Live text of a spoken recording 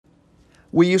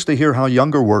We used to hear how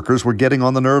younger workers were getting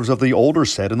on the nerves of the older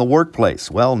set in the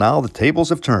workplace. Well, now the tables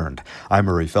have turned. I'm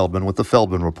Murray Feldman with the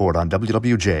Feldman Report on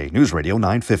WWJ News Radio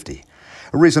 950.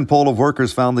 A recent poll of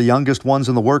workers found the youngest ones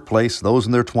in the workplace, those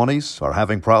in their 20s, are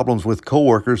having problems with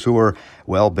coworkers who are,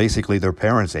 well, basically their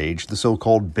parents' age, the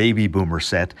so-called baby boomer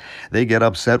set. They get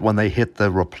upset when they hit the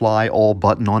reply all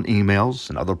button on emails,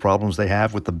 and other problems they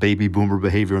have with the baby boomer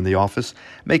behavior in the office,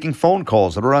 making phone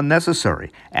calls that are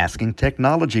unnecessary, asking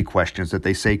technology questions that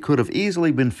they say could have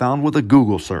easily been found with a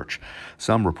Google search.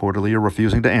 Some reportedly are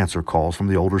refusing to answer calls from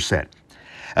the older set.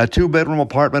 A two-bedroom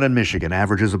apartment in Michigan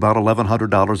averages about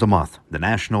 $1,100 a month. The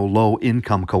National Low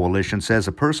Income Coalition says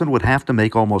a person would have to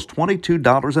make almost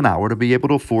 $22 an hour to be able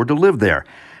to afford to live there.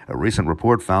 A recent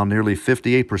report found nearly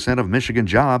 58% of Michigan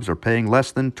jobs are paying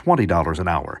less than $20 an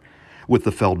hour. With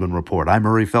the Feldman Report, I'm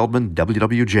Murray Feldman,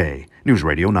 WWJ News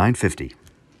Radio 950.